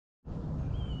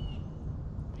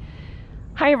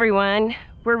Hi everyone,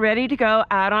 we're ready to go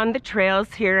out on the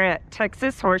trails here at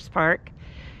Texas Horse Park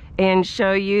and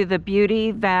show you the beauty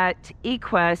that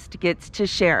Equest gets to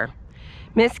share.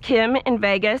 Miss Kim and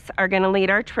Vegas are going to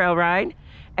lead our trail ride,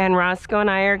 and Roscoe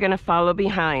and I are going to follow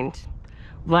behind.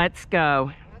 Let's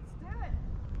go.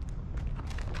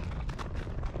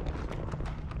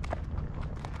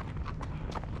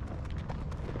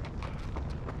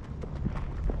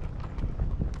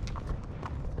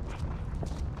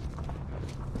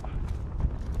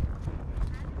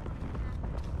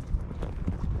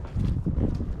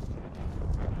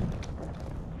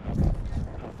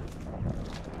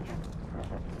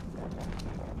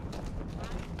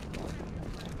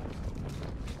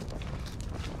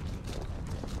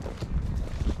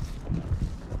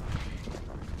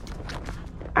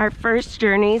 Our first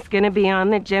journey is going to be on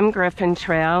the Jim Griffin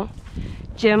Trail.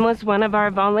 Jim was one of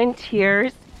our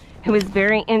volunteers who was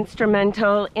very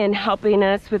instrumental in helping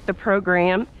us with the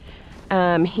program.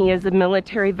 He is a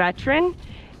military veteran,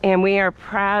 and we are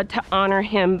proud to honor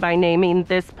him by naming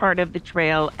this part of the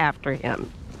trail after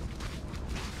him.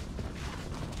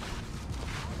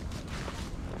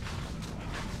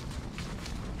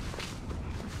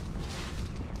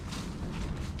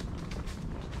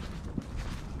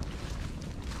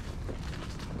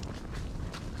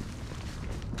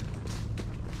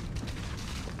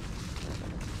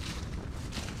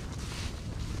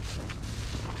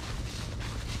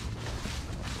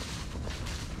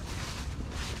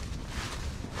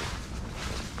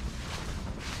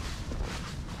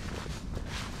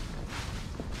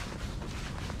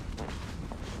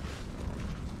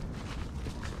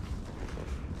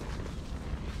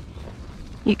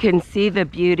 You can see the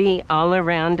beauty all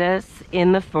around us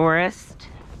in the forest.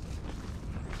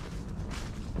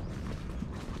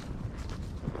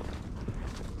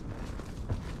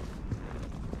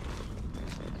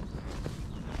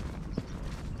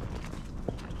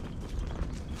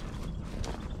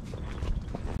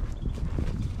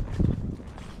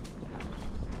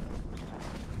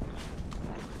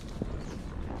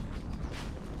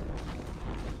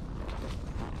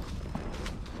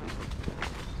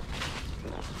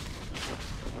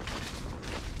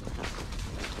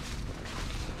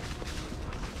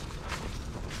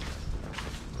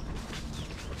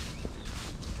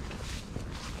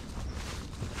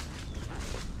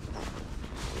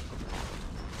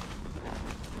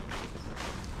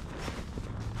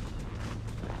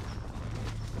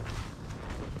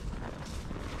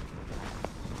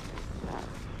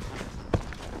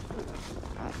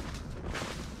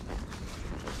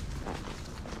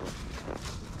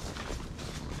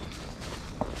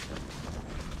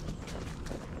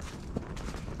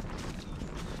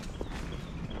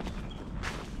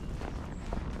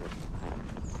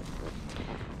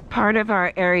 Part of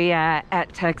our area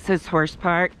at Texas Horse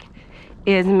Park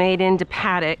is made into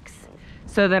paddocks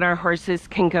so that our horses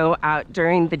can go out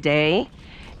during the day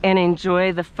and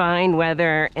enjoy the fine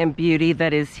weather and beauty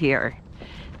that is here.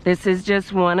 This is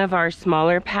just one of our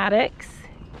smaller paddocks.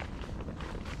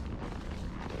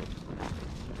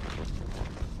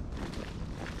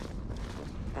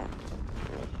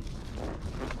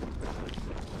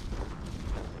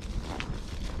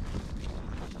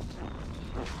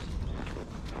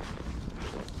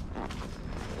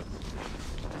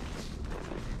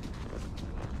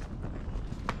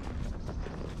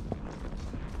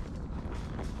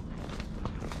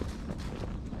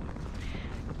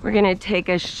 We're going to take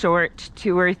a short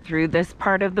tour through this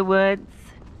part of the woods.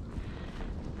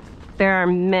 There are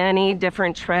many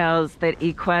different trails that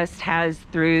Equest has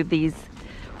through these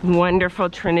wonderful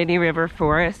Trinity River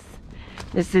forests.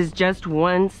 This is just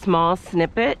one small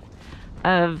snippet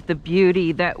of the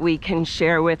beauty that we can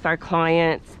share with our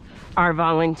clients, our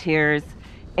volunteers,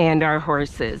 and our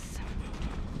horses.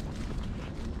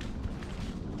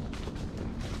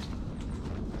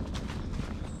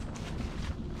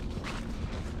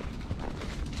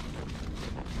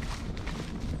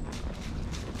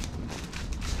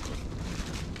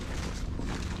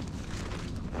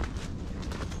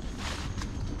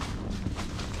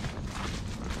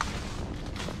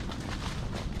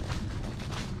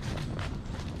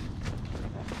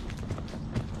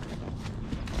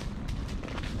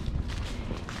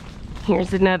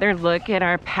 Here's another look at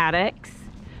our paddocks.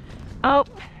 Oh,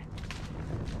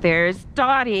 there's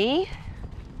Dottie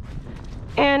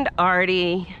and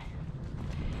Artie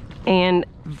and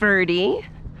Verdi,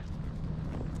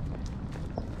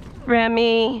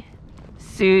 Remy,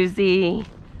 Susie,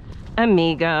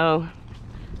 Amigo,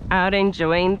 out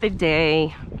enjoying the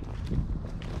day.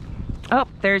 Oh,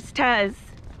 there's Tez.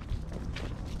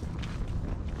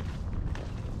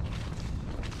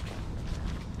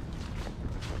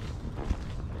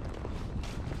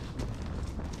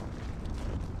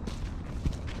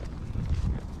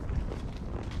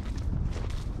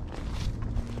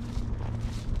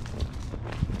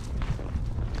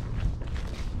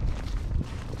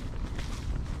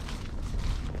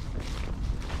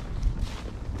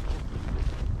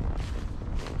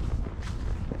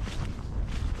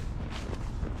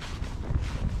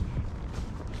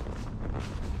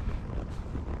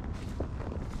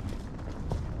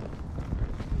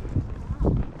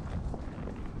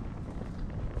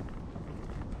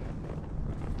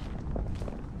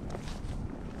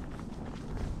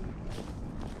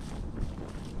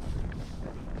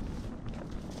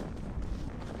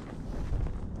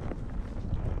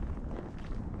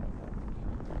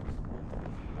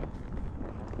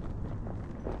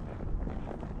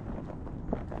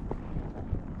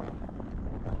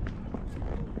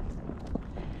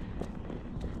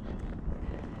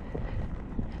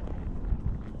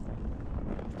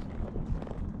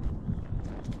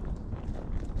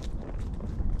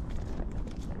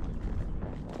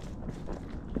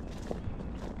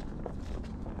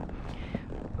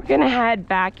 gonna head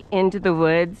back into the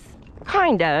woods,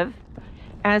 kind of,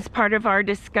 as part of our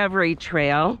discovery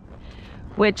trail,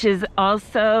 which is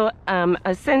also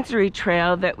a sensory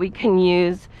trail that we can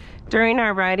use during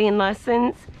our riding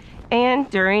lessons and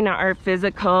during our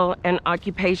physical and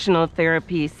occupational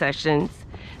therapy sessions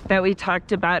that we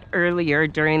talked about earlier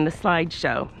during the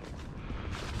slideshow.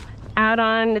 Out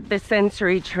on the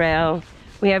sensory trail,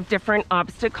 we have different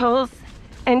obstacles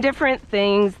and different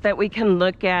things that we can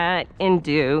look at and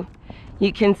do.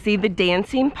 You can see the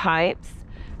dancing pipes.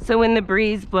 So when the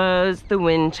breeze blows, the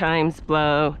wind chimes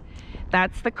blow.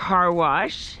 That's the car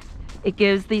wash. It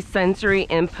gives the sensory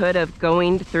input of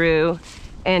going through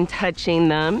and touching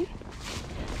them.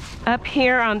 Up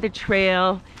here on the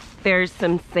trail, there's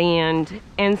some sand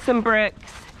and some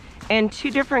bricks and 2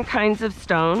 different kinds of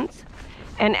stones.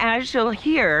 And as you'll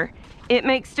hear, it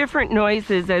makes different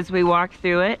noises as we walk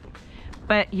through it,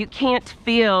 but you can't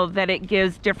feel that it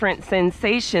gives different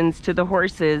sensations to the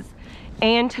horses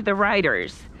and to the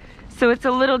riders. So it's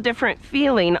a little different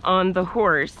feeling on the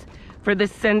horse for the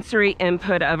sensory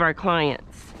input of our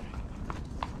clients.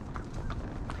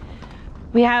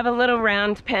 We have a little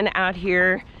round pen out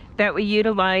here that we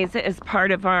utilize as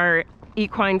part of our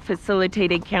equine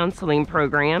facilitated counseling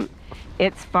program.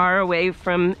 It's far away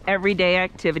from everyday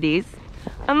activities,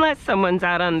 unless someone's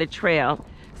out on the trail.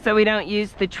 So we don't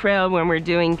use the trail when we're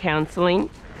doing counseling.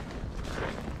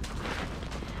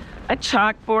 A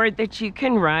chalkboard that you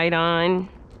can ride on.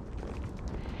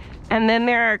 And then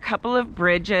there are a couple of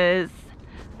bridges,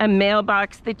 a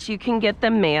mailbox that you can get the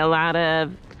mail out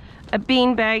of, a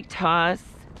beanbag toss.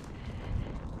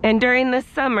 And during the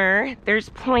summer, there's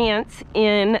plants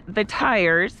in the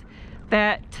tires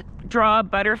that draw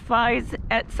butterflies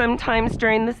at sometimes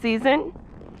during the season.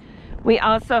 We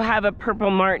also have a purple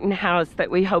martin house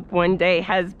that we hope one day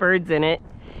has birds in it.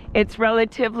 It's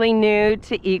relatively new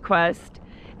to Equest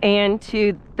and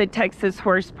to the Texas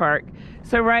Horse Park.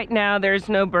 So right now there's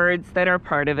no birds that are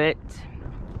part of it.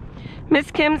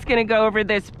 Miss Kim's gonna go over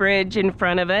this bridge in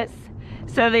front of us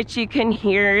so that you can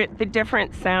hear the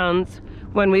different sounds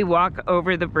when we walk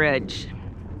over the bridge.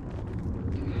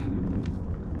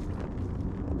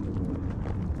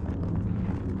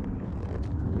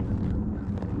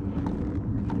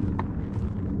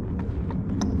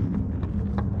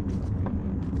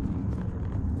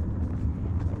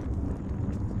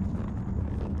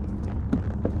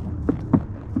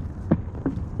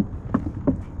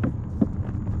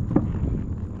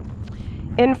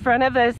 In front of us